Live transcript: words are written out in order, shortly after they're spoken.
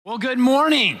Well, good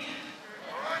morning.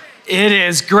 It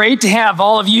is great to have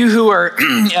all of you who are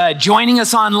joining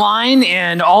us online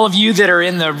and all of you that are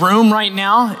in the room right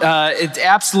now. It's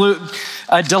absolute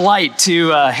delight to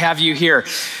have you here.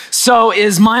 So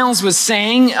as Miles was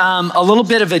saying, a little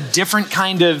bit of a different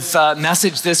kind of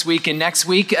message this week and next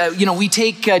week. We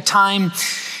take time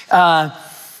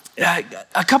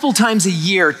a couple times a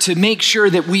year to make sure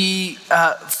that we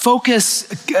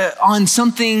focus on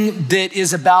something that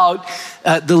is about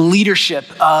the leadership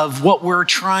of what we're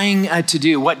trying to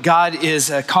do, what God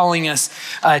is calling us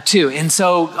to. And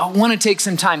so I want to take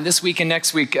some time this week and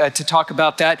next week to talk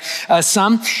about that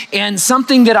some. And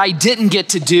something that I didn't get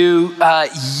to do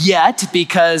yet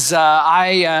because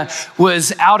I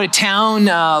was out of town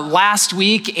last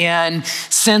week. And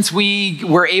since we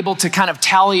were able to kind of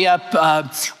tally up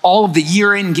all of the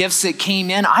year-end gifts that came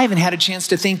in, I haven't had a chance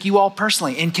to thank you all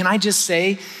personally. And can I just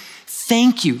say,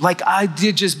 thank you.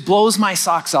 It just blows my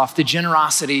socks off, the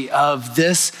generosity of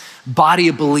this body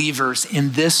of believers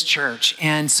in this church.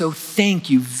 And so thank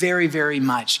you very, very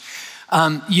much.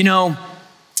 One of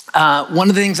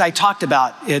the things I talked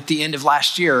about at the end of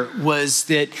last year was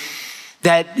that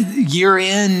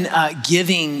year-end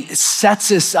giving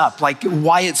sets us up, like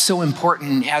why it's so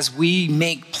important as we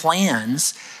make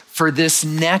plans for this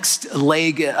next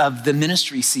leg of the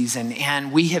ministry season.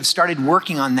 And we have started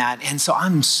working on that. And so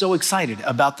I'm so excited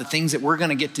about the things that we're going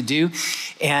to get to do.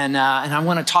 And I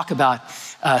want to talk about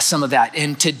some of that.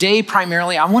 And today,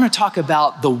 primarily, I want to talk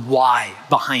about the why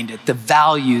behind it, the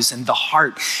values and the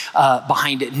heart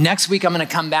behind it. Next week, I'm going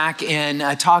to come back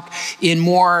and talk in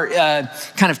more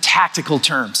kind of tactical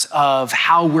terms of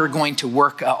how we're going to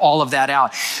work all of that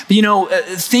out. But,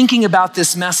 thinking about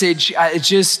this message,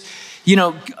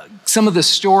 some of the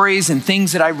stories and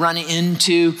things that I run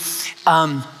into,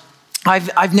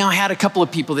 I've now had a couple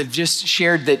of people that have just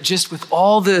shared that just with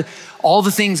all the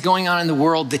things going on in the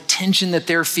world, the tension that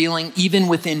they're feeling, even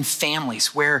within families,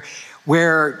 where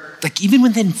even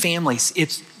within families,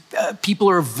 it's people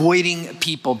are avoiding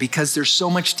people because there's so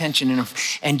much tension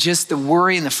and just the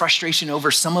worry and the frustration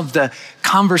over some of the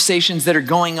conversations that are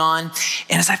going on.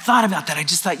 And as I thought about that, I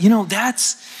just thought,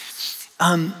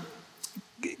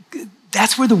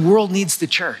 that's where the world needs the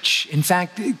church. In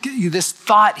fact, this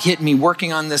thought hit me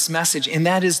working on this message, and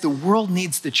that is the world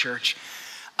needs the church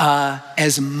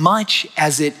as much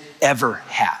as it ever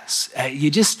has.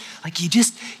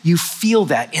 You feel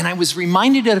that. And I was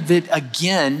reminded of it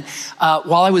again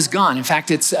while I was gone. In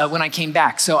fact, it's when I came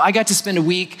back. So I got to spend a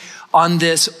week on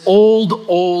this old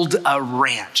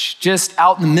ranch, just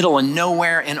out in the middle of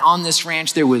nowhere. And on this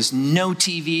ranch, there was no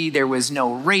TV, there was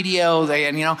no radio.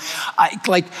 I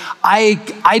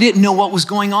didn't know what was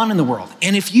going on in the world.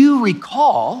 And if you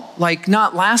recall,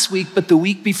 not last week, but the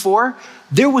week before,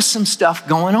 there was some stuff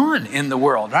going on in the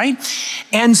world, right?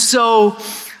 And so,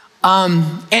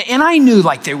 and I knew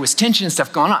there was tension and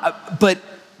stuff going on, but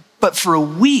for a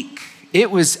week, I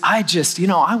was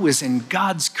in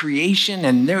God's creation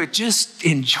and they were just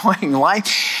enjoying life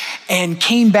and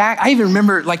came back. I even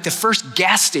remember the first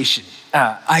gas station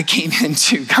I came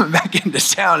into, coming back into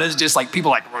town. It was just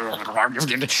people I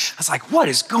was like, what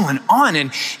is going on?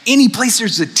 And any place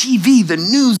there's the TV, the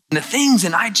news, and the things.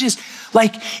 And I just,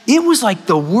 it was like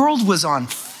the world was on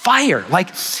fire.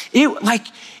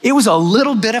 It was a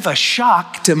little bit of a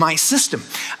shock to my system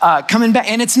coming back.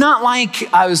 And it's not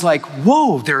like I was like,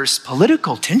 whoa, there's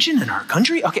political tension in our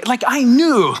country. Okay, I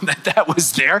knew that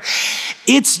was there.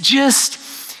 It's just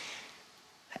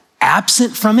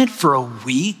absent from it for a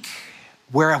week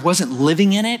where I wasn't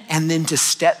living in it. And then to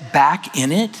step back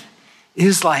in it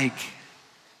is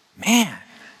man,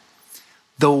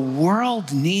 the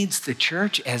world needs the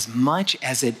church as much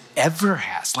as it ever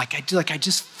has. I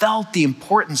just felt the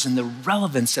importance and the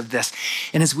relevance of this.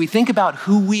 And as we think about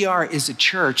who we are as a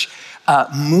church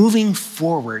moving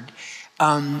forward,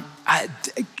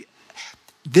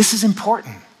 this is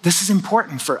important. This is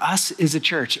important for us as a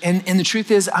church. And the truth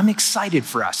is, I'm excited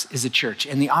for us as a church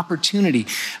and the opportunity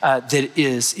that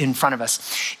is in front of us.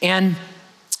 And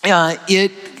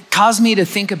it caused me to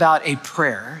think about a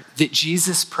prayer that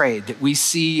Jesus prayed that we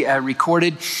see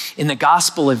recorded in the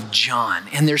Gospel of John.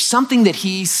 And there's something that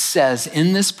he says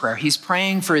in this prayer. He's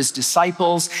praying for his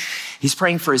disciples. He's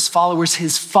praying for his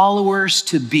followers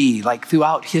to be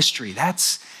throughout history.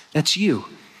 That's you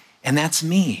and that's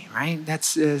me, right?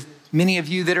 That's many of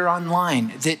you that are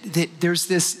online, that there's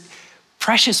this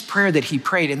precious prayer that he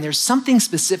prayed, and there's something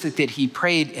specific that he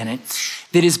prayed in it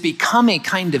that has become a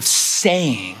kind of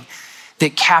saying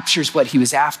that captures what he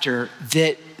was after,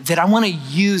 that I want to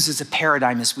use as a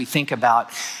paradigm as we think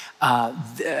about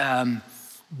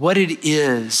what it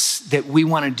is that we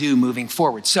want to do moving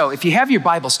forward. So if you have your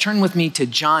Bibles, turn with me to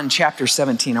John chapter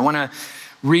 17. I want to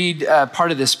read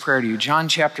part of this prayer to you. John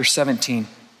chapter 17.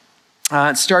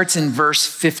 It starts in verse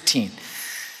 15.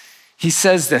 He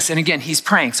says this, and again, he's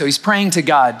praying. So he's praying to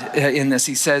God in this.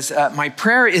 He says, my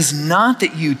prayer is not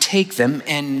that you take them,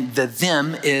 and the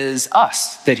them is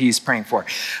us that he's praying for.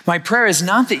 My prayer is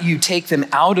not that you take them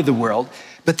out of the world,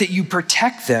 but that you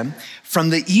protect them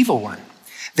from the evil one.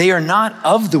 They are not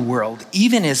of the world,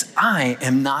 even as I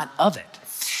am not of it.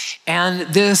 And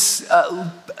this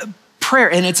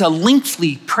prayer, and it's a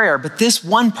lengthy prayer, but this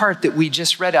one part that we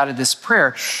just read out of this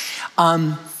prayer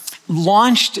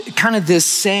launched kind of this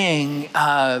saying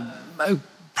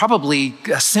probably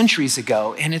centuries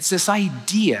ago, and it's this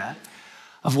idea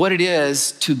of what it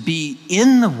is to be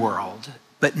in the world,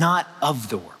 but not of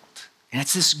the world. And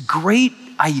it's this great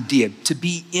idea to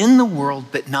be in the world,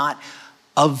 but not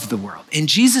of the world. And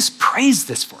Jesus prays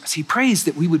this for us. He prays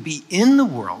that we would be in the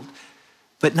world,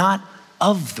 but not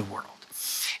of the world.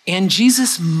 And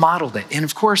Jesus modeled it. And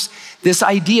of course, this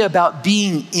idea about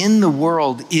being in the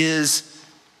world is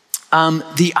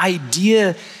the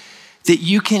idea that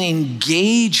you can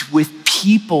engage with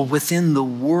people within the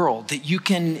world, that you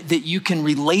can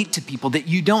relate to people, that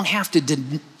you don't have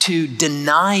to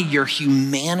deny your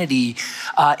humanity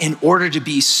in order to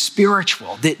be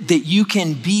spiritual, that you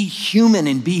can be human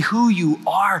and be who you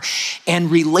are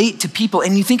and relate to people.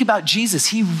 And you think about Jesus,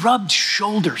 he rubbed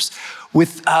shoulders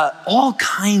with all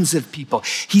kinds of people.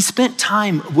 He spent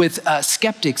time with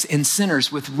skeptics and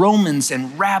sinners, with Romans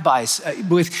and rabbis,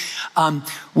 with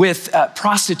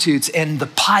prostitutes and the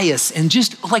pious, and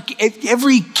just like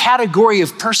every category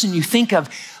of person you think of,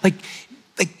 like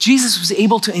Jesus was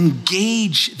able to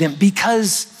engage them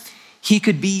because he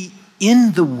could be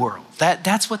in the world.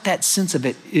 That's what that sense of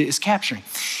it is capturing.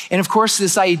 And of course,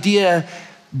 this idea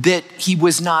that he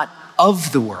was not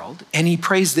of the world, and he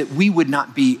prays that we would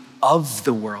not be of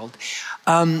the world,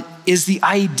 is the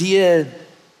idea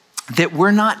that we're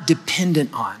not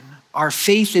dependent on. Our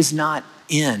faith is not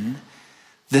in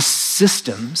the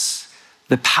systems,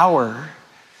 the power,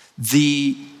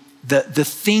 the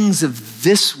things of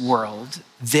this world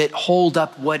that hold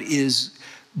up what is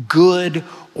good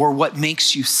or what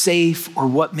makes you safe or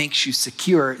what makes you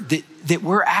secure, that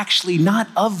we're actually not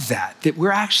of that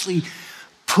we're actually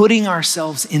putting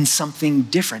ourselves in something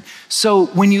different. So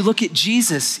when you look at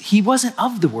Jesus, he wasn't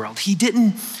of the world. He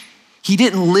didn't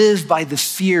live by the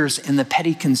fears and the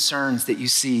petty concerns that you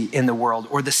see in the world,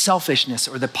 or the selfishness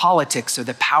or the politics or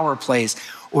the power plays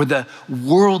or the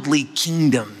worldly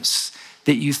kingdoms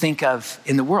that you think of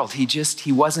in the world.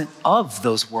 He wasn't of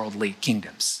those worldly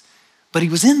kingdoms, but he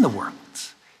was in the world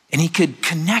and he could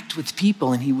connect with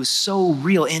people, and he was so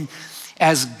real. And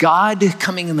as God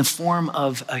coming in the form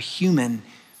of a human,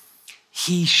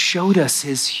 he showed us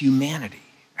his humanity,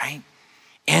 right?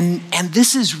 And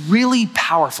this is really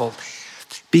powerful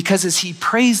because as he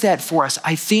prays that for us,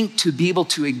 I think to be able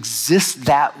to exist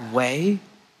that way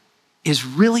is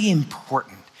really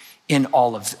important in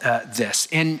all of this.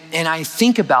 And I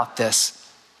think about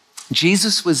this.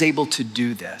 Jesus was able to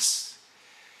do this.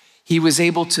 He was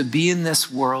able to be in this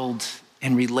world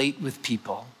and relate with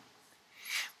people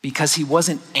because he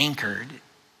wasn't anchored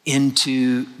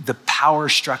into the power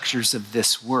structures of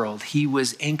this world. He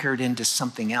was anchored into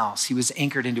something else. He was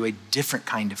anchored into a different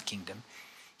kind of kingdom.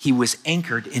 He was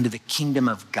anchored into the kingdom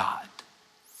of God.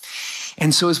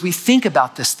 And so as we think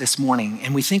about this morning,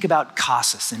 and we think about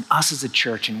Casas and us as a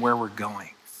church and where we're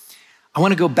going, I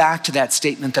want to go back to that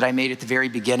statement that I made at the very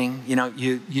beginning. You know,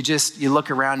 you look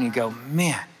around and you go,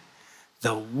 man,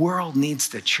 the world needs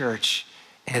the church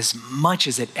as much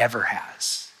as it ever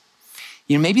has.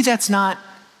 You know, maybe that's not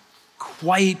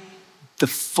quite the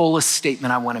fullest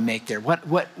statement I want to make there. What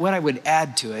I would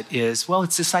add to it is, well,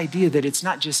 it's this idea that it's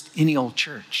not just any old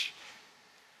church.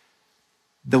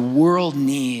 The world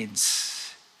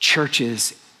needs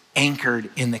churches anchored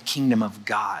in the kingdom of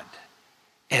God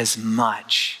as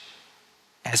much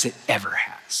as it ever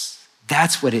has.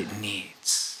 That's what it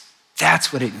needs.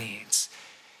 That's what it needs.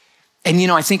 And you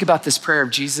know, I think about this prayer of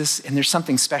Jesus, and there's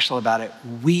something special about it.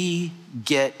 We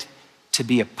get to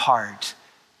be a part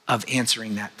of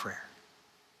answering that prayer.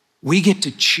 We get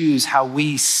to choose how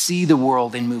we see the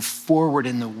world and move forward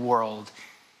in the world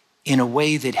in a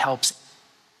way that helps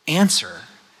answer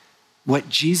what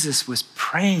Jesus was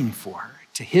praying for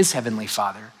to his heavenly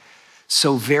Father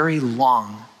so very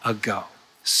long ago.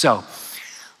 So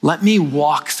let me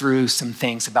walk through some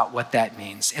things about what that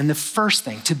means. And the first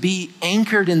thing, to be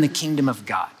anchored in the kingdom of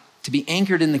God,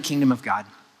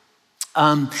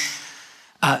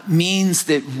 means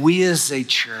that we as a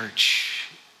church,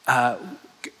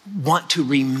 want to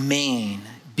remain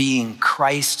being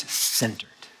Christ-centered.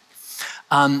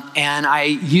 And I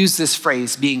use this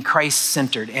phrase, being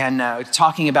Christ-centered, and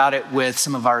talking about it with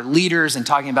some of our leaders and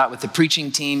talking about it with the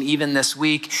preaching team even this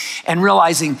week, and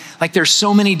realizing like there's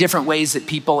so many different ways that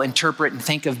people interpret and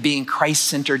think of being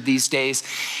Christ-centered these days.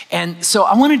 And so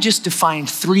I want to just define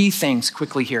 3 things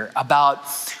quickly here about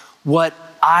what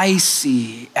I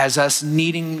see as us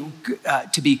needing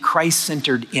to be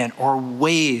Christ-centered in, or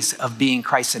ways of being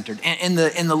Christ-centered. And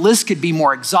the list could be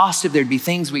more exhaustive. There'd be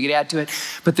things we could add to it.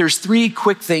 But there's 3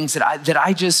 quick things that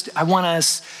I want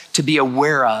us to be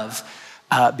aware of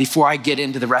before I get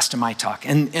into the rest of my talk.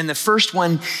 And the first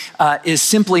one is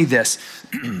simply this.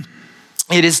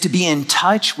 It is to be in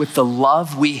touch with the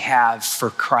love we have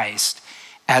for Christ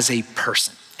as a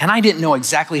person. And I didn't know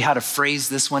exactly how to phrase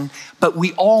this one, but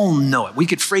we all know it. We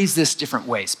could phrase this different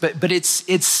ways, but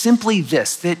it's simply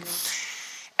this, that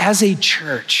as a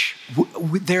church,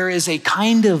 there is a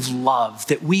kind of love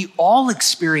that we all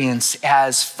experience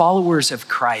as followers of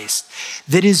Christ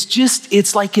that is just,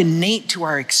 it's like innate to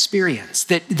our experience,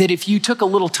 that if you took a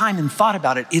little time and thought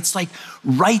about it, it's like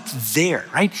right there,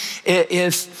 right?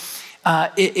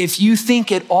 If you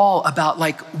think at all about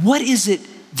like, what is it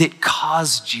that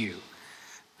caused you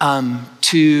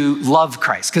to love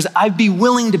Christ? Because I'd be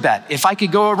willing to bet if I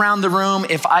could go around the room,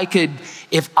 if I could,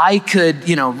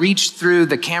 reach through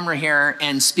the camera here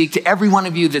and speak to every one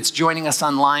of you that's joining us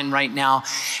online right now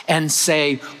and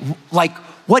say, like,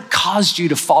 what caused you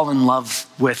to fall in love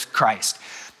with Christ?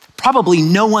 Probably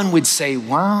no one would say,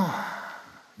 well,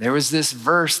 there was this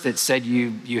verse that said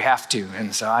you have to,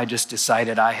 and so I just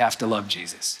decided I have to love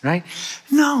Jesus, right?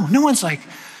 No one's like,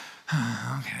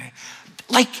 okay.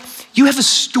 Like, you have a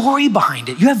story behind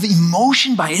it. You have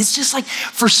emotion behind it. It's just like,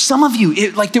 for some of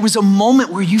you, like there was a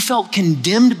moment where you felt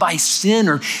condemned by sin,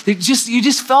 or you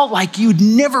just felt like you'd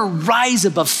never rise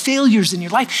above failures in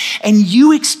your life, and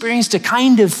you experienced a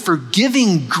kind of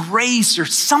forgiving grace or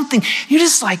something. You're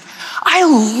just like, I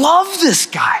love this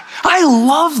guy. I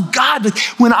love God. Like,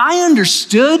 when I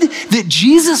understood that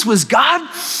Jesus was God,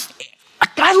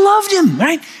 I loved him,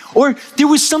 right? Or there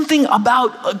was something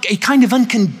about a kind of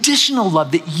unconditional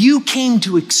love that you came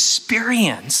to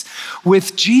experience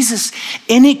with Jesus,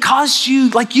 and it caused you,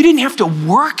 like, you didn't have to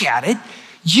work at it.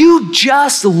 You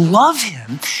just love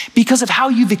him because of how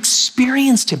you've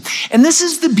experienced him. And this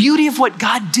is the beauty of what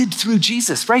God did through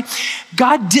Jesus, right?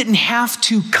 God didn't have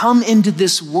to come into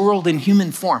this world in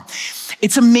human form.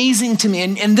 It's amazing to me,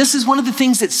 and this is one of the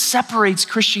things that separates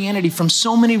Christianity from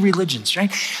so many religions,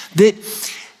 right?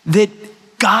 That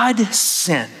God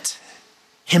sent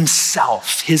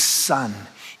himself, his son,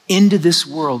 into this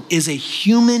world is a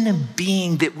human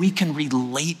being that we can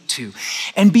relate to.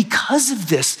 And because of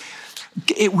this,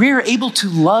 we're able to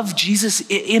love Jesus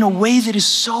in a way that is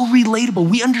so relatable.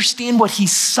 We understand what he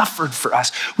suffered for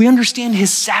us. We understand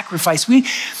his sacrifice. We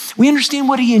understand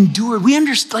what he endured. We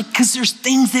understand, like, because there's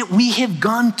things that we have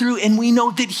gone through and we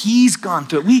know that he's gone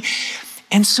through it.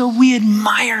 And so we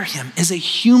admire him as a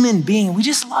human being. We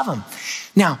just love him.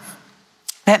 Now,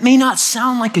 that may not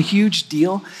sound like a huge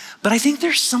deal, but I think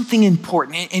there's something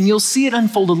important, and you'll see it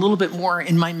unfold a little bit more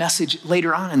in my message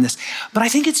later on in this. But I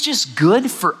think it's just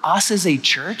good for us as a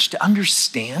church to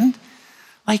understand,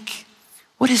 like,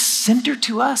 what is centered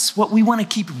to us, what we want to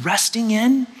keep resting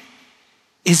in,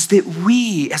 is that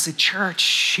we as a church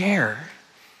share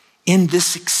in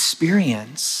this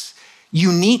experience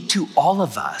unique to all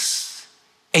of us.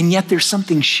 And yet there's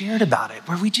something shared about it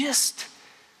where we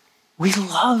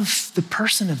love the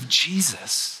person of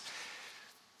Jesus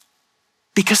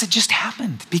because it just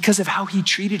happened, because of how he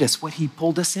treated us, what he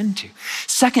pulled us into.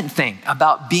 Second thing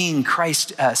about being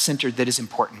Christ-centered that is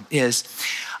important is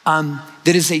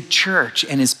that as a church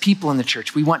and as people in the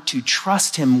church, we want to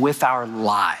trust him with our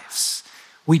lives.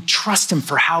 We trust him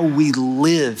for how we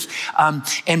live.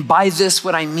 And by this,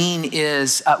 what I mean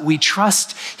is we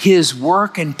trust his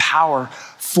work and power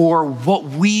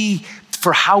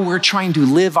for how we're trying to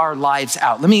live our lives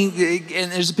out. And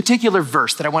there's a particular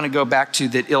verse that I want to go back to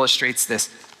that illustrates this.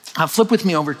 Flip with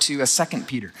me over to 2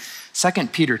 Peter. 2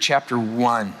 Peter chapter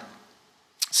 1.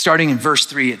 Starting in verse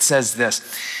 3, it says this.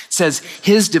 It says,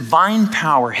 his divine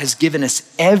power has given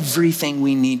us everything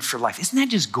we need for life. Isn't that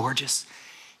just gorgeous?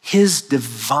 His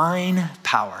divine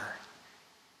power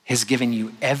has given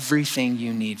you everything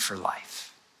you need for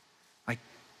life. Like,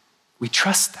 we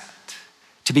trust that.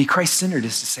 To be Christ-centered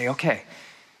is to say, okay,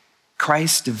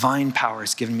 Christ's divine power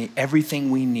has given me everything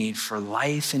we need for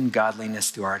life and godliness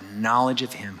through our knowledge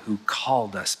of him who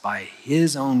called us by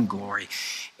his own glory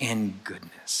and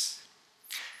goodness.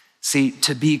 See,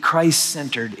 to be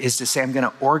Christ-centered is to say, I'm going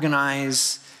to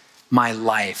organize my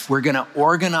life. We're going to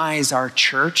organize our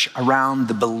church around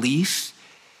the belief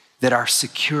that our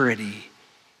security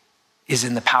is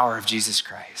in the power of Jesus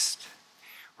Christ.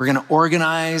 We're going to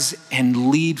organize and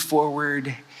lead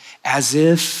forward as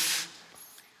if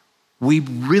we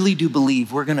really do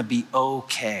believe we're going to be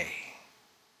okay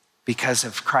because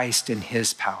of Christ and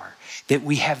his power, that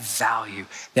we have value,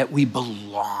 that we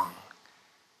belong.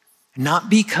 Not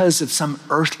because of some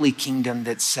earthly kingdom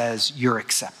that says you're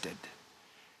accepted.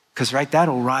 Because, right,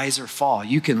 that'll rise or fall.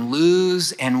 You can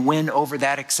lose and win over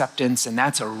that acceptance, and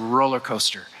that's a roller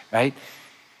coaster, right?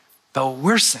 But what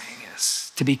we're saying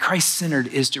is to be Christ-centered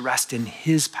is to rest in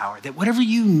his power, that whatever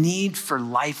you need for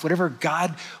life, whatever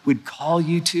God would call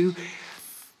you to,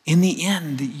 in the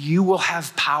end, you will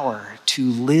have power to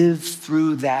live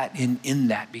through that and in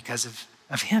that because of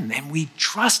him. And we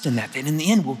trust in that in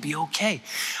the end we'll be okay.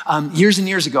 Years and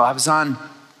years ago, I was on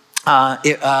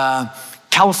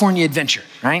California Adventure,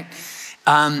 right?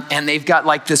 And they've got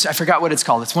like this, I forgot what it's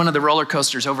called. It's one of the roller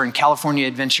coasters over in California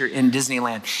Adventure in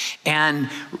Disneyland. And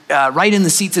right in the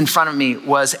seats in front of me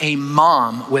was a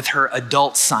mom with her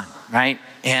adult son, right?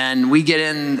 And we get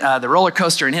in the roller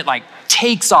coaster and it like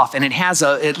takes off, and it has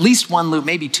at least one loop,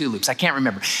 maybe two loops, I can't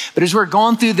remember. But as we're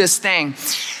going through this thing,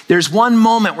 there's one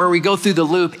moment where we go through the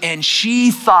loop and she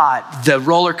thought the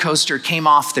roller coaster came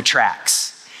off the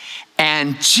tracks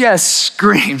and just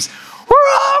screams, "We're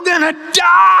all gonna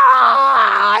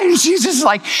die!" And she's just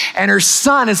like, and her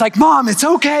son is like, "Mom, it's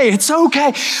okay, it's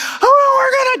okay. Oh,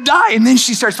 we're gonna die." And then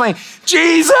she starts playing,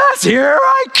 "Jesus, here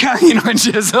I come," and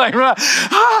just like,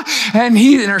 and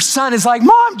her son is like,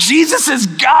 "Mom, Jesus has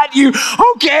got you.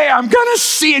 Okay, I'm gonna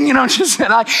see it,"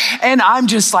 and I'm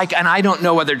just like, and I don't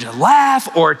know whether to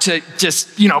laugh or to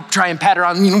just, try and pat her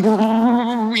on,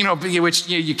 which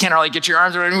you can't really get your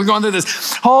arms around. We're going through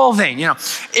this whole thing,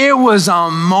 It was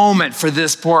a moment for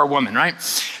this poor woman, right?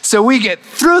 So we get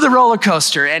through the roller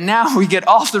coaster, and now we get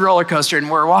off the roller coaster, and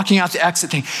we're walking out the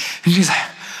exit thing, and she's like,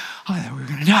 "I thought we were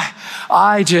gonna die.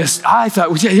 I thought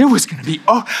it was gonna be,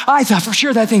 I thought for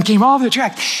sure that thing came off the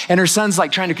track." And her son's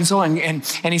like trying to console her, and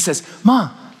he says,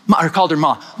 "Ma," or called her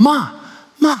Ma,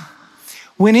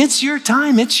 "when it's your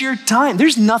time, it's your time.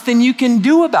 There's nothing you can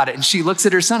do about it." And she looks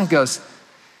at her son and goes,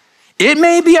 "It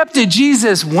may be up to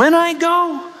Jesus when I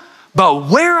go, but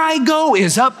where I go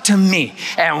is up to me.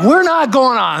 And we're not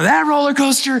going on that roller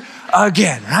coaster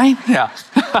again," right? Yeah.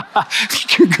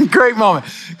 Great moment,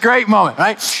 right?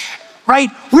 Right?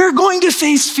 We're going to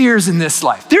face fears in this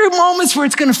life. There are moments where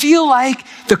it's going to feel like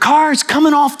the car is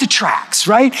coming off the tracks,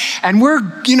 right? And we're,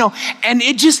 and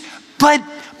it just,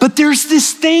 but there's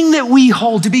this thing that we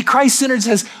hold to be Christ-centered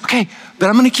says, okay, but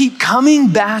I'm going to keep coming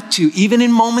back to, even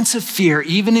in moments of fear,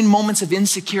 even in moments of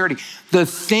insecurity, the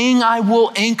thing I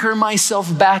will anchor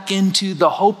myself back into, the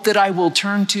hope that I will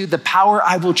turn to, the power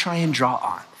I will try and draw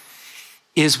on,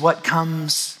 is what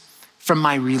comes from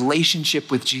my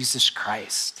relationship with Jesus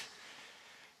Christ.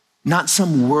 Not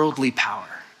some worldly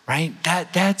power, right?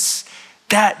 That's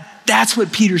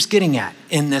what Peter's getting at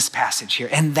in this passage here.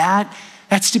 And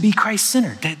that's to be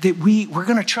Christ-centered, that we're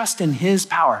going to trust in his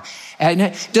power. And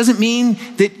it doesn't mean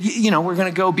that, we're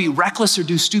going to go be reckless or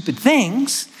do stupid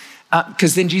things,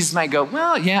 because then Jesus might go,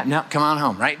 "Well, yeah, no, come on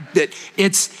home," right? That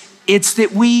it's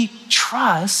that we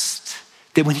trust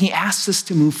that when he asks us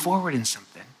to move forward in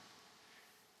something,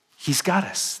 he's got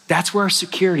us. That's where our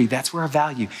security, that's where our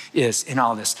value is in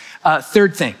all this.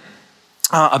 Third thing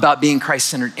about being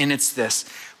Christ-centered, and it's this.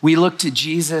 We look to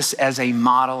Jesus as a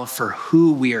model for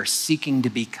who we are seeking to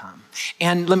become.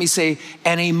 And let me say,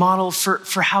 and a model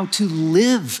for how to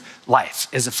live life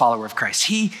as a follower of Christ.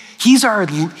 He's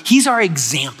our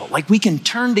example. Like, we can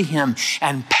turn to him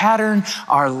and pattern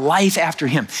our life after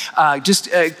him. Just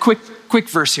a quick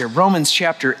verse here, Romans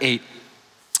chapter 8.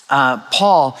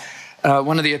 Paul,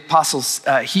 one of the apostles,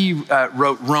 he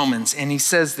wrote Romans, and he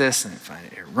says this, and find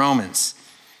it here, Romans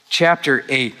chapter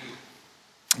 8,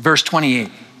 verse 28.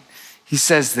 He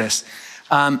says this,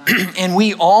 and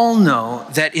we all know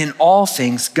that in all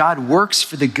things God works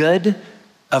for the good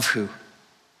of who?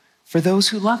 For those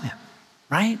who love him,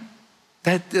 right?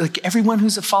 That, like, everyone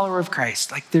who's a follower of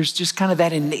Christ, like, there's just kind of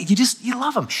that innate, you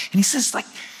love him. And he says, like,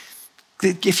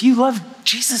 if you love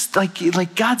Jesus,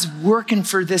 like God's working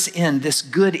for this end, this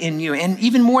good in you. And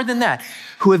even more than that,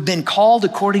 who have been called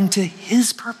according to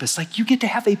his purpose. Like, you get to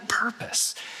have a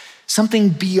purpose, something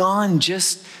beyond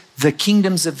just the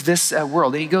kingdoms of this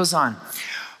world. And he goes on,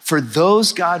 for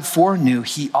those God foreknew,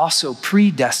 he also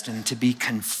predestined to be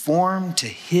conformed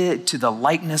to the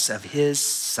likeness of his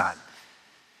son.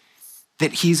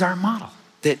 That he's our model,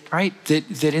 that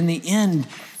in the end,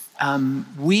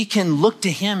 we can look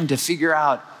to him to figure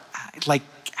out, like,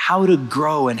 how to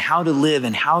grow and how to live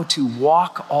and how to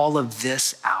walk all of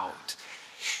this out.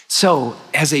 So,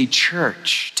 as a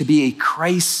church, to be a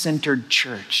Christ-centered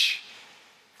church,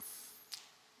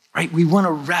 right, we want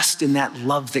to rest in that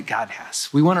love that God has.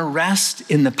 We want to rest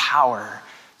in the power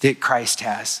that Christ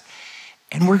has.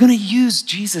 And we're going to use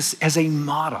Jesus as a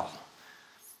model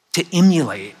to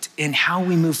emulate in how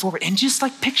we move forward. And just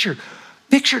like picture,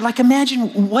 like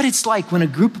imagine what it's like when a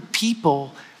group of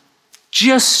people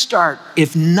just start,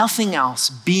 if nothing else,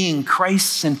 being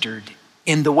Christ-centered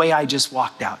in the way I just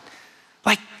walked out.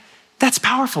 Like, that's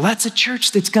powerful. That's a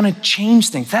church that's going to change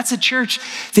things. That's a church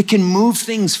that can move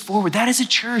things forward. That is a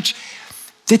church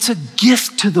that's a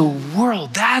gift to the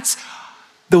world.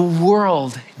 The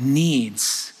world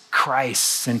needs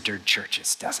Christ-centered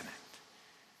churches, doesn't it?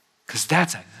 Because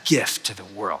that's a gift to the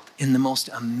world in the most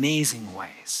amazing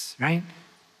ways, right?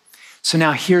 So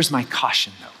now here's my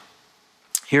caution, though.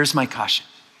 Here's my caution.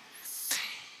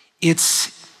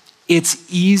 It's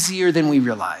easier than we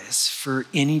realize for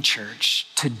any church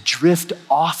to drift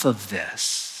off of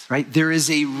this, right? There is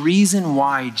a reason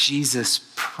why Jesus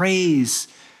prays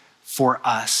for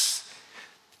us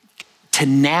to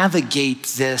navigate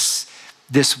this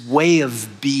way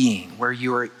of being where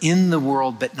you are in the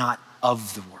world but not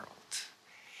of the world.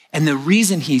 And the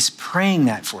reason he's praying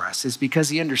that for us is because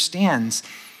he understands,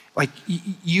 like,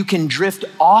 you can drift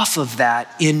off of that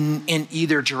in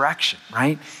either direction,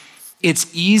 right?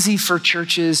 It's easy for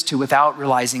churches to, without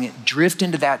realizing it, drift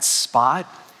into that spot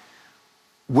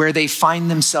where they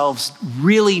find themselves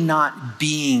really not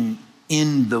being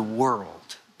in the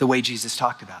world the way Jesus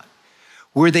talked about,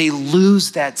 where they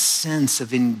lose that sense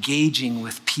of engaging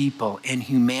with people and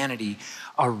humanity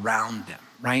around them,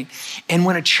 right? And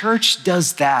when a church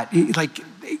does that,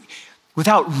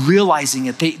 without realizing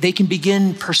it, they can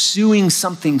begin pursuing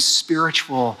something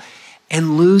spiritual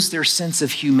and lose their sense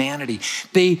of humanity.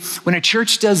 When a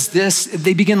church does this,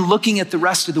 they begin looking at the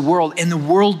rest of the world, and the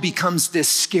world becomes this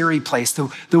scary place.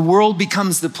 The world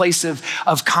becomes the place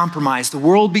of compromise. The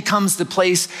world becomes the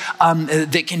place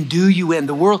that can do you in.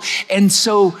 And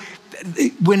so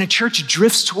when a church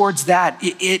drifts towards that,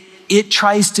 it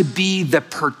tries to be the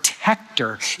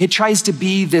protector. It tries to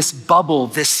be this bubble,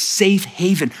 this safe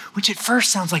haven, which at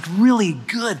first sounds like really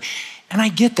good. And I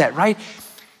get that, right?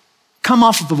 Come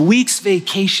off of a week's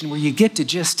vacation where you get to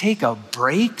just take a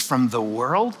break from the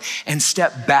world and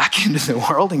step back into the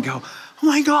world and go, oh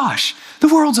my gosh, the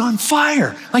world's on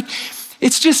fire. Like,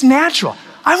 it's just natural.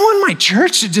 I want my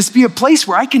church to just be a place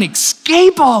where I can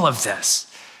escape all of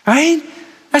this, right?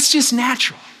 That's just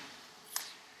natural.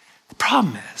 The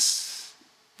problem is,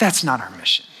 that's not our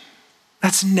mission.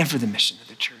 That's never the mission of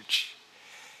the church.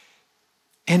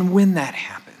 And when that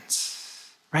happens,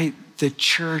 right, the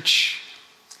church,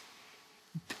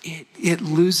 it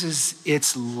loses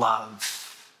its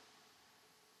love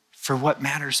for what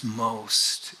matters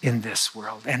most in this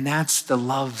world. And that's the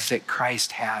love that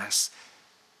Christ has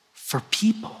for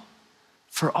people,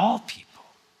 for all people.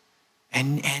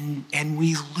 And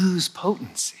we lose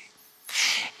potency.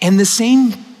 And the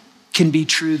same can be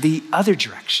true the other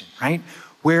direction, right?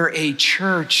 Where a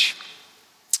church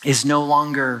is no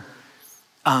longer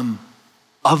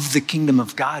of the kingdom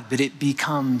of God, but it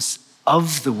becomes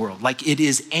of the world. Like, it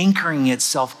is anchoring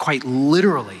itself quite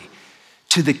literally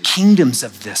to the kingdoms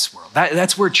of this world.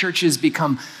 That's where churches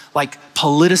become like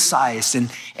politicized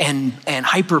and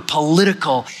hyper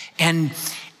political. And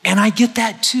I get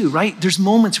that too, right? There's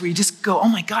moments where you just go, oh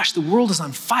my gosh, the world is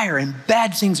on fire and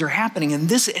bad things are happening. And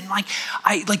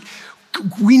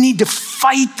we need to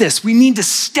fight this. We need to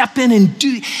step in and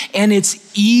do. And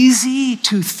it's easy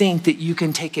to think that you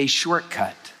can take a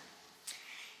shortcut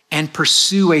and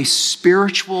pursue a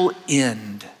spiritual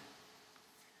end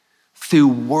through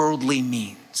worldly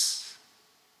means.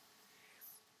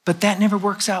 But that never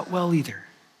works out well either.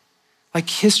 Like,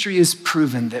 history has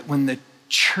proven that when the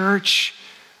church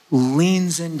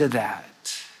leans into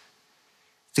that,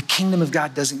 the kingdom of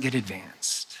God doesn't get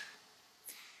advanced.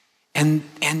 And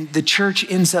the church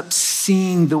ends up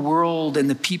seeing the world and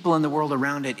the people in the world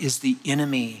around it is the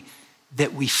enemy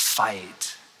that we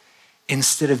fight,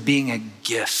 instead of being a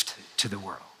gift to the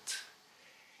world.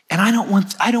 And I don't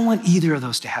want either of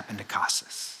those to happen to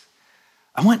Casas.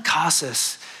 I want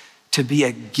Casas to be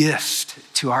a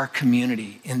gift to our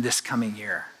community in this coming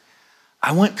year.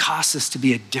 I want Casas to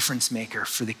be a difference maker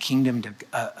for the kingdom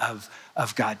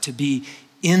of God, to be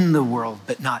in the world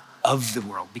but not of the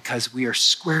world, because we are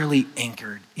squarely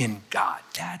anchored in God.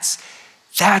 That's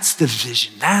the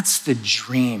vision. That's the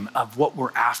dream of what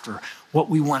we're after, what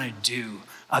we want to do.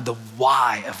 The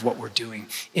why of what we're doing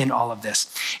in all of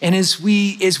this. And as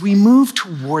we move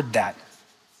toward that,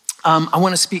 I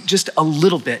want to speak just a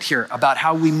little bit here about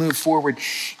how we move forward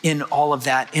in all of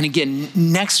that. And again,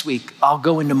 next week, I'll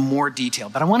go into more detail,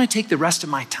 but I want to take the rest of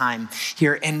my time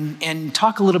here and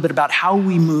talk a little bit about how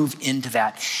we move into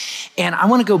that. And I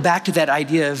want to go back to that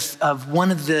idea of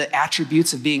one of the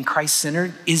attributes of being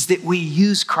Christ-centered is that we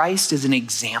use Christ as an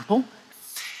example.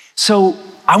 So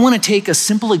I want to take a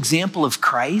simple example of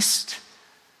Christ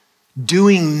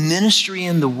doing ministry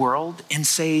in the world and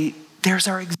say, there's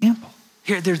our example.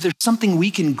 Here, there's something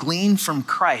we can glean from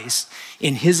Christ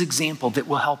in his example that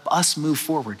will help us move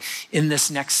forward in this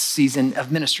next season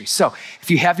of ministry. So if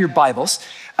you have your Bibles,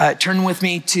 turn with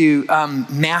me to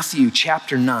Matthew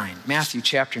chapter 9. Matthew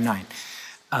chapter 9.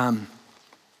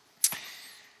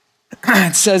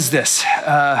 It says this,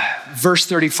 verse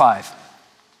 35.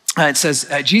 It says,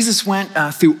 Jesus went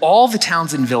through all the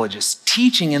towns and villages,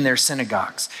 teaching in their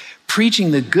synagogues,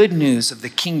 preaching the good news of the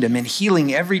kingdom and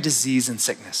healing every disease and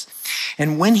sickness.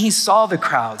 And when he saw the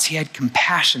crowds, he had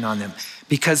compassion on them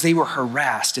because they were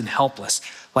harassed and helpless,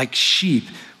 like sheep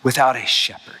without a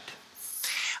shepherd.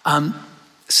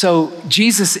 So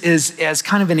Jesus is as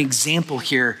kind of an example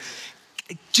here.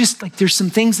 Just like there's some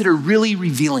things that are really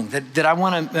revealing that I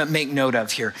want to make note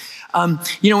of here.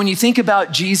 When you think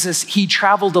about Jesus, he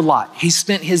traveled a lot. He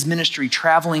spent his ministry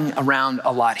traveling around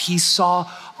a lot. He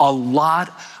saw a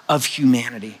lot of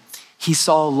humanity. He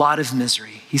saw a lot of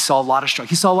misery. He saw a lot of struggle.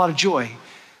 He saw a lot of joy,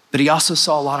 but he also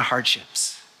saw a lot of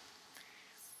hardships.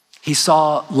 He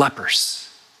saw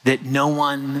lepers that no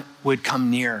one would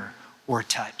come near or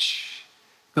touch.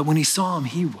 But when he saw him,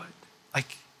 he would,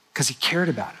 because he cared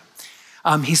about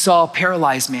him. He saw a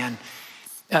paralyzed man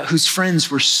whose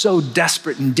friends were so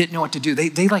desperate and didn't know what to do.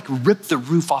 They ripped the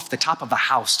roof off the top of a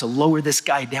house to lower this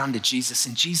guy down to Jesus.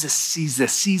 And Jesus sees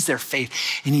this, sees their faith,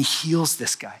 and he heals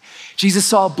this guy. Jesus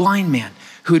saw a blind man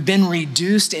who had been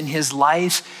reduced in his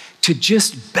life to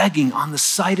just begging on the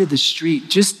side of the street,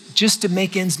 just to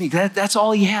make ends meet. That's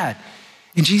all he had.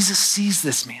 And Jesus sees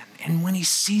this man. And when he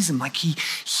sees him, he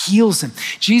heals him.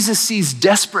 Jesus sees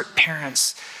desperate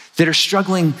parents that are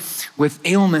struggling with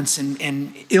ailments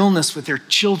and illness with their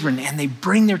children, and they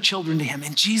bring their children to him.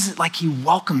 And Jesus, he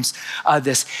welcomes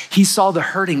this. He saw the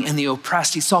hurting and the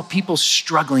oppressed. He saw people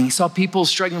struggling. He saw people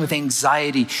struggling with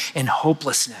anxiety and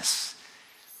hopelessness.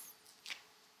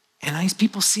 And these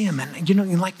people see him, and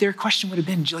their question would have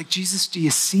been, Jesus, do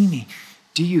you see me?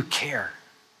 Do you care?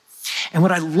 And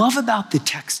what I love about the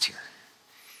text here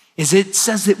is it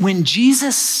says that when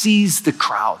Jesus sees the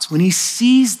crowds, when he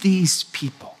sees these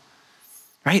people,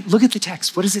 right? Look at the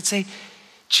text. What does it say?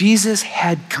 Jesus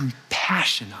had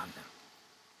compassion on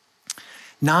them.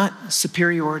 Not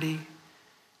superiority,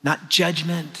 not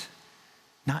judgment,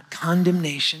 not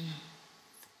condemnation,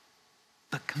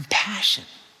 but compassion,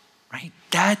 right?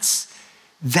 That's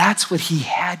what he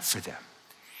had for them.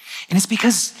 And it's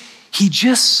because he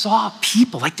just saw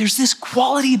people. There's this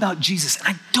quality about Jesus, and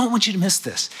I don't want you to miss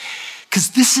this,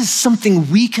 because this is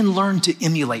something we can learn to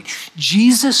emulate.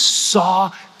 Jesus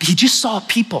he just saw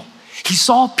people. He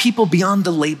saw people beyond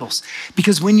the labels.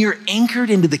 Because when you're anchored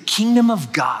into the kingdom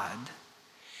of God,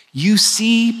 you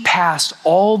see past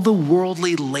all the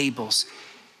worldly labels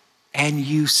and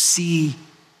you see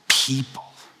people.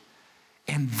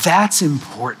 And that's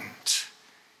important.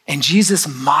 And Jesus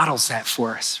models that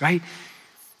for us, right?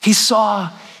 He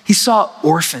saw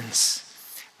orphans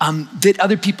that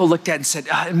other people looked at and said,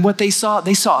 and what they saw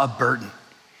a burden.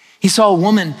 He saw a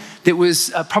woman that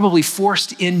was probably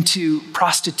forced into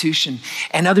prostitution,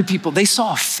 and other people, they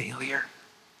saw a failure.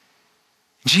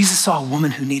 Jesus saw a woman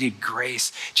who needed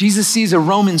grace. Jesus sees a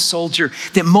Roman soldier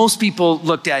that most people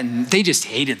looked at and they just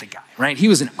hated the guy, right? He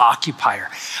was an occupier.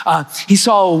 He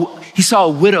saw a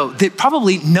widow that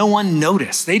probably no one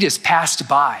noticed. They just passed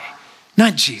by.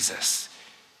 Not Jesus.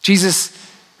 Jesus,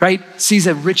 right, sees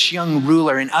a rich young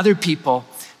ruler, and other people,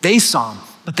 they saw him,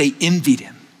 but they envied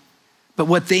him. But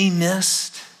what they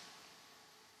missed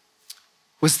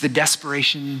was the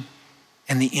desperation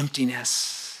and the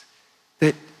emptiness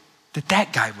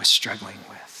that guy was struggling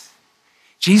with.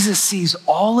 Jesus sees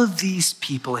all of these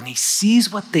people, and he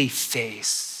sees what they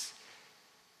face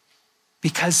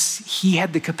because he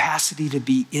had the capacity to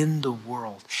be in the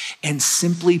world. And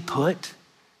simply put,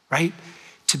 right,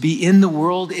 to be in the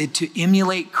world, to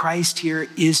emulate Christ here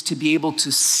is to be able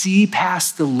to see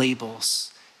past the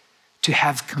labels, to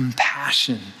have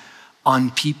compassion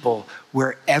on people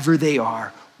wherever they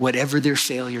are, whatever their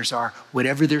failures are,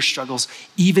 whatever their struggles,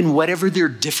 even whatever their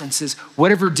differences,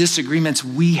 whatever disagreements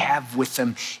we have with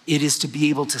them, it is to be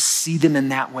able to see them in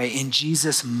that way. And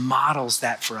Jesus models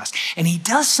that for us. And he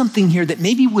does something here that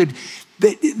maybe would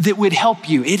help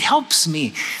you. It helps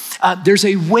me. there's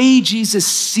a way Jesus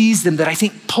sees them that I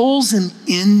think pulls him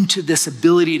into this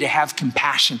ability to have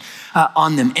compassion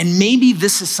on them. And maybe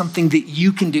this is something that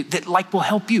you can do that will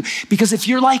help you. Because if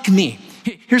you're like me,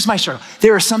 here's my struggle.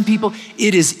 There are some people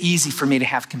it is easy for me to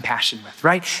have compassion with,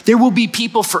 right? There will be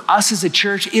people for us as a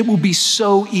church, it will be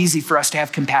so easy for us to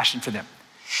have compassion for them.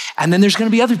 And then there's gonna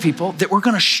be other people that we're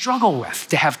gonna struggle with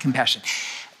to have compassion.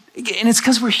 And it's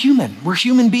because we're human. We're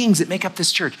human beings that make up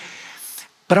this church.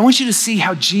 But I want you to see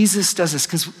how Jesus does this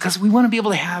because we wanna be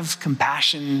able to have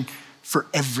compassion for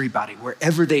everybody,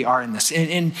 wherever they are in this.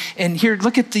 And here,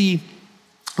 look at the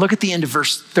end of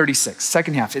verse 36,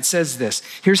 second half. It says this.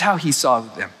 Here's how he saw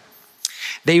them.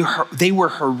 They were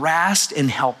harassed and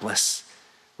helpless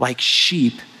like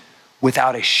sheep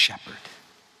without a shepherd.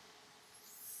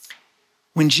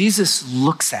 When Jesus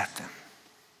looks at them,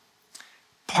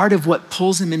 part of what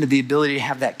pulls him into the ability to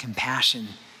have that compassion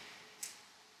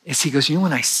is he goes,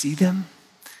 when I see them,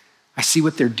 I see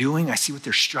what they're doing, I see what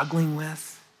they're struggling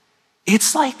with.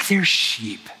 It's like they're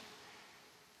sheep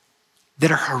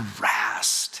that are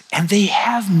harassed and they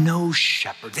have no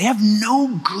shepherd. They have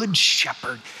no good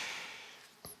shepherd,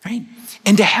 right?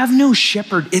 And to have no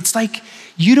shepherd, it's like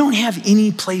you don't have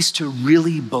any place to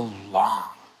really belong,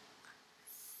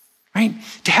 right?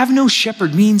 To have no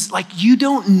shepherd means like you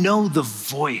don't know the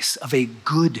voice of a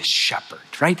good shepherd,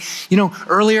 right?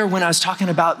 Earlier when I was talking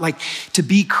about like to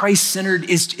be Christ-centered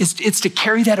it's to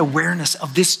carry that awareness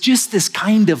of this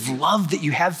kind of love that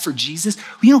you have for Jesus.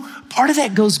 Part of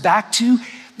that goes back to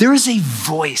there is a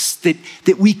voice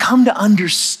that we come to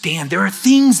understand. There are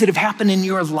things that have happened in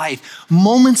your life,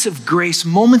 moments of grace,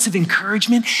 moments of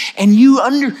encouragement, and you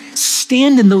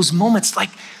understand in those moments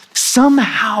like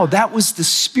somehow that was the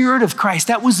Spirit of Christ.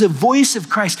 That was the voice of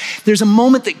Christ. There's a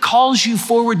moment that calls you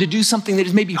forward to do something that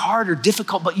is maybe hard or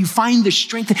difficult, but you find the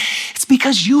strength. It's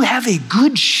because you have a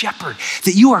good shepherd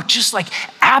that you are just like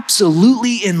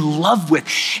absolutely in love with.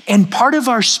 And part of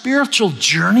our spiritual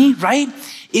journey, right,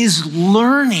 is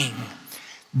learning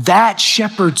that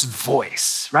shepherd's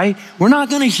voice, right? We're not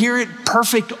gonna hear it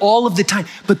perfect all of the time,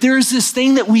 but there is this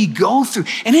thing that we go through,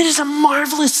 and it is a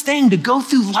marvelous thing to go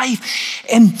through life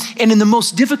and in the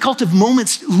most difficult of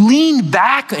moments, lean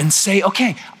back and say,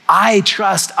 okay, I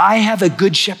trust, I have a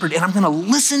good shepherd, and I'm gonna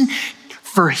listen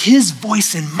for his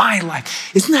voice in my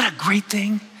life. Isn't that a great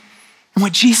thing? And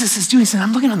what Jesus is doing is saying,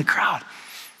 I'm looking on the crowd,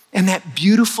 and that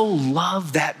beautiful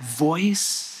love, that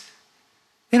voice,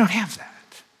 they don't have that.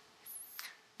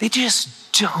 They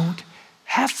just don't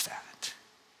have that.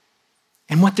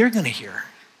 And what they're gonna hear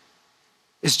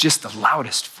is just the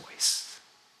loudest voice.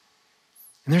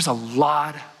 And there's a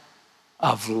lot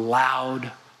of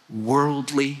loud,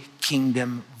 worldly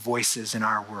kingdom voices in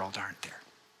our world, aren't there?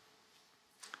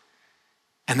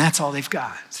 And that's all they've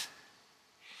got.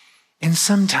 And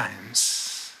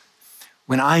sometimes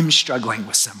when I'm struggling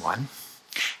with someone,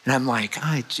 and I'm like,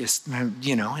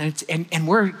 and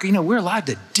we're allowed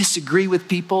to disagree with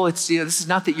people. This is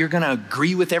not that you're going to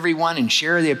agree with everyone and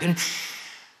share the opinion.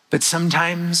 But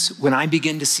sometimes when I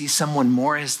begin to see someone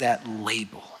more as that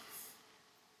label,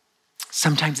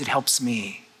 sometimes it helps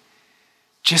me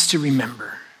just to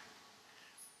remember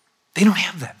they don't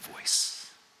have that voice.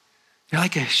 They're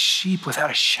like a sheep without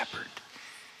a shepherd.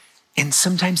 And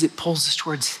sometimes it pulls us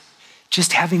towards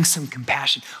just having some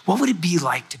compassion. What would it be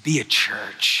like to be a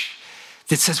church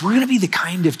that says we're gonna be the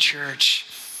kind of church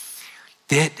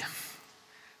that,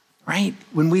 right,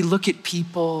 when we look at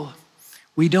people,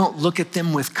 we don't look at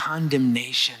them with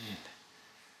condemnation.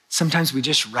 Sometimes we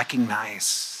just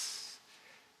recognize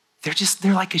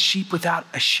they're like a sheep without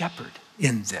a shepherd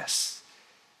in this.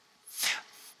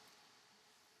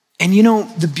 And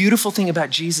the beautiful thing about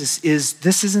Jesus is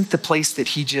this isn't the place that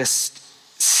he just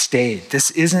stayed.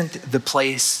 This isn't the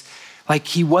place, like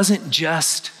he wasn't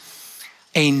just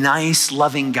a nice,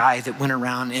 loving guy that went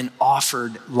around and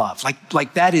offered love.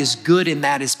 Like that is good and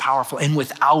that is powerful. And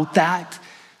without that,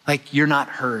 like you're not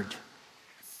heard.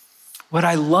 What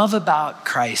I love about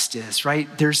Christ is, right,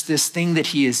 there's this thing that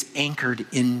he is anchored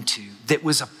into that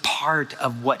was a part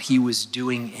of what he was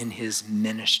doing in his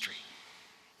ministry.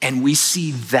 And we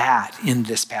see that in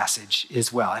this passage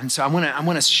as well. And so I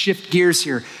want to shift gears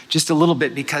here just a little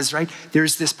bit because, right,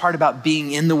 there's this part about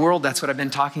being in the world. That's what I've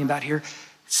been talking about here,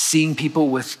 seeing people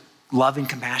with love and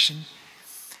compassion.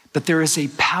 But there is a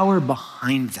power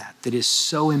behind that is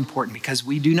so important because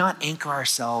we do not anchor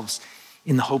ourselves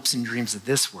in the hopes and dreams of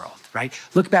this world, right?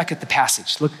 Look back at the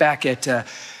passage. Look back at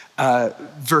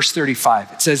verse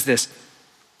 35. It says this.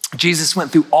 Jesus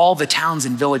went through all the towns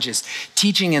and villages,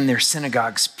 teaching in their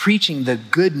synagogues, preaching the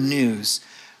good news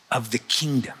of the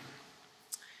kingdom.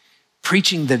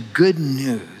 Preaching the good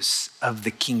news of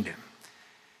the kingdom.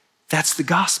 That's the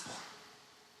gospel,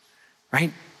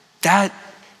 right?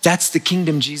 That's the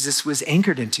kingdom Jesus was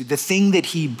anchored into. The thing that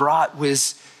he brought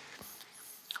was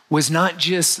not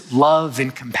just love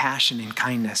and compassion and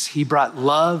kindness. He brought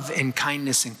love and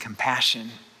kindness and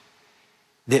compassion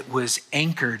that was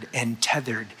anchored and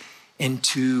tethered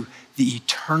into the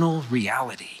eternal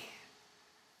reality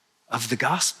of the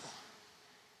gospel,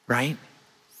 right?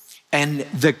 And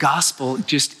the gospel,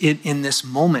 just in this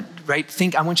moment,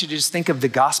 right? I want you to just think of the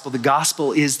gospel. The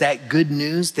gospel is that good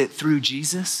news that through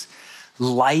Jesus,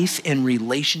 life and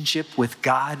relationship with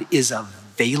God is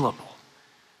available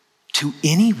to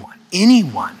anyone,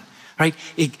 right?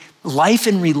 Life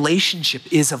and relationship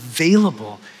is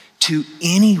available to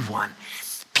anyone.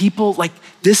 People, like,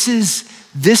 this is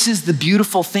the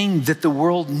beautiful thing that the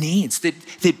world needs, that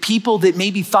people that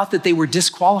maybe thought that they were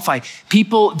disqualified,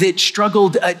 people that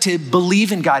struggled to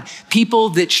believe in God, people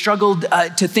that struggled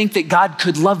to think that God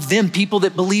could love them, people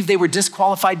that believed they were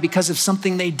disqualified because of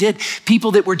something they did,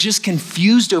 people that were just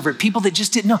confused over it, people that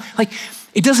just didn't know. Like,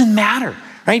 it doesn't matter,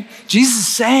 right? Jesus is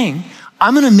saying,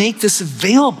 I'm gonna make this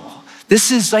available. This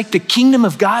is like the kingdom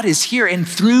of God is here, and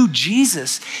through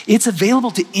Jesus, it's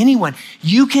available to anyone.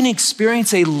 You can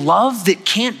experience a love that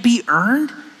can't be earned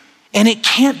and it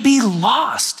can't be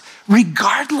lost,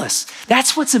 regardless.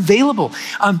 That's what's available.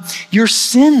 Your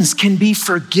sins can be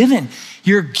forgiven.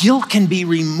 Your guilt can be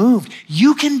removed.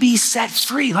 You can be set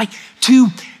free. Like, to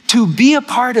be a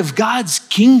part of God's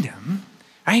kingdom,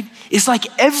 right? It's like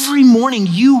every morning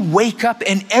you wake up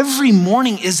and every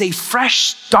morning is a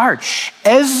fresh start.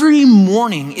 Every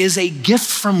morning is a gift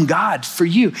from God for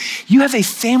you. You have a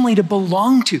family to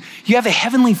belong to. You have a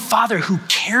heavenly Father who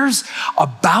cares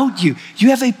about you. You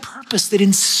have a purpose that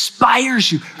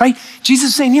inspires you, right? Jesus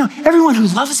is saying, everyone who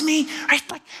loves me, right?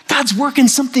 Like, God's working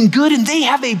something good and they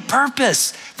have a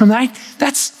purpose from that.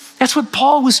 That's what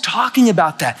Paul was talking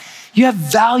about, that. You have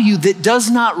value that does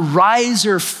not rise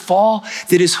or fall,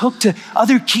 that is hooked to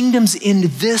other kingdoms in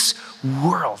this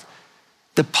world.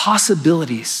 The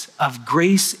possibilities of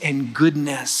grace and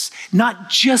goodness, not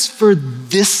just for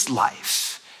this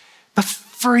life, but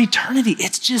for eternity.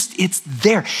 It's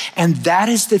there. And that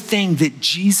is the thing that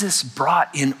Jesus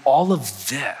brought in all of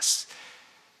this.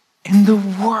 And the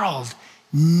world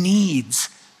needs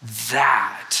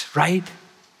that, right?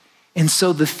 And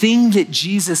so the thing that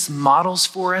Jesus models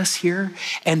for us here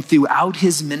and throughout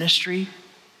his ministry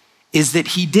is that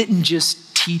he didn't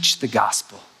just teach the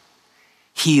gospel.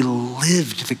 He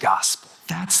lived the gospel.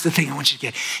 That's the thing I want you to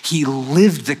get. He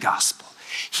lived the gospel.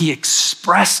 He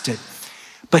expressed it,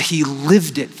 but he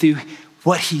lived it through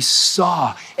what he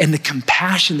saw and the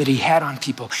compassion that he had on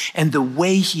people and the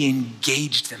way he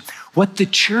engaged them. What the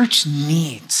church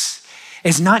needs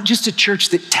is not just a church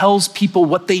that tells people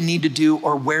what they need to do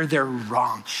or where they're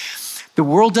wrong. The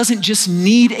world doesn't just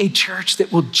need a church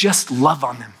that will just love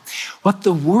on them. What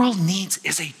the world needs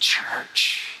is a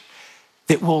church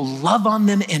that will love on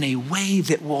them in a way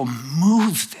that will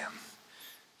move them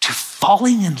to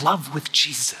falling in love with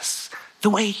Jesus the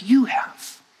way you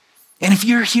have. And if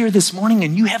you're here this morning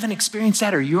and you haven't experienced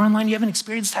that, or you're online, you haven't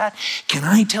experienced that, can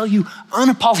I tell you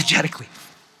unapologetically,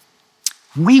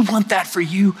 we want that for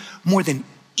you more than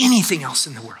anything else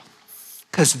in the world,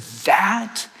 because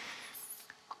that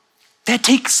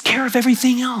takes care of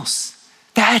everything else.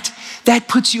 That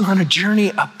puts you on a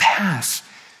journey, a path,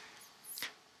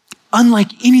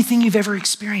 unlike anything you've ever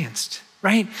experienced,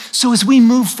 right? So as we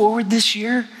move forward this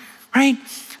year, right,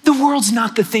 the world's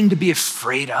not the thing to be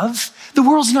afraid of. The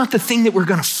world's not the thing that we're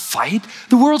gonna fight.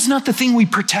 The world's not the thing we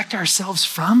protect ourselves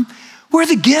from. We're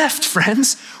the gift,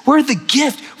 friends. We're the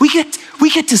gift. We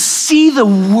get to see the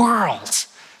world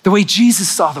the way Jesus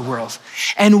saw the world.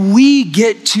 And we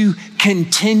get to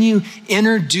continue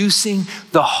introducing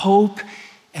the hope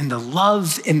and the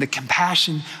love and the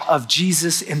compassion of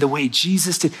Jesus and the way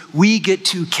Jesus did. We get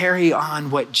to carry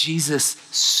on what Jesus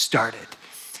started.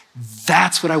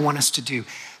 That's what I want us to do.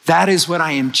 That is what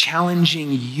I am challenging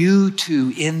you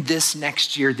to in this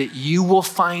next year, that you will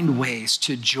find ways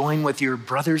to join with your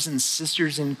brothers and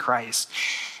sisters in Christ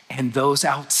and those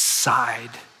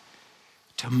outside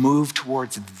to move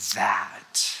towards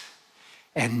that.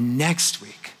 And next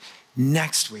week,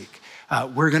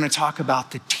 we're gonna talk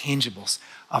about the tangibles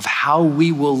of how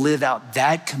we will live out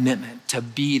that commitment to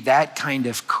be that kind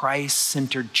of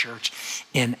Christ-centered church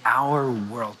in our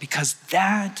world, because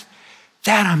that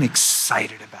I'm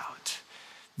excited about.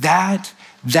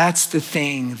 That's the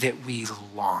thing that we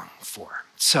long for.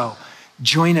 So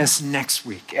join us next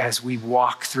week as we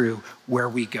walk through where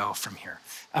we go from here.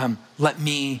 Let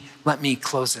me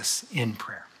close us in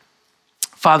prayer.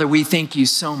 Father, we thank you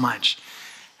so much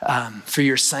for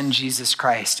your son, Jesus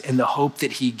Christ, and the hope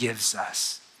that he gives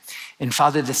us. And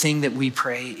Father, the thing that we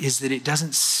pray is that it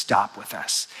doesn't stop with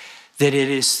us, that it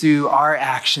is through our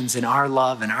actions and our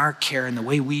love and our care and the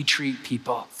way we treat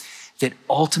people that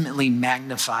ultimately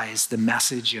magnifies the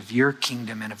message of your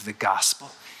kingdom and of the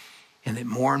gospel, and that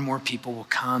more and more people will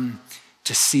come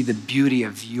to see the beauty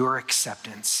of your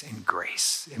acceptance and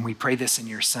grace. And we pray this in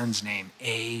your son's name.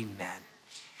 Amen.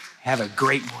 Have a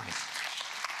great morning.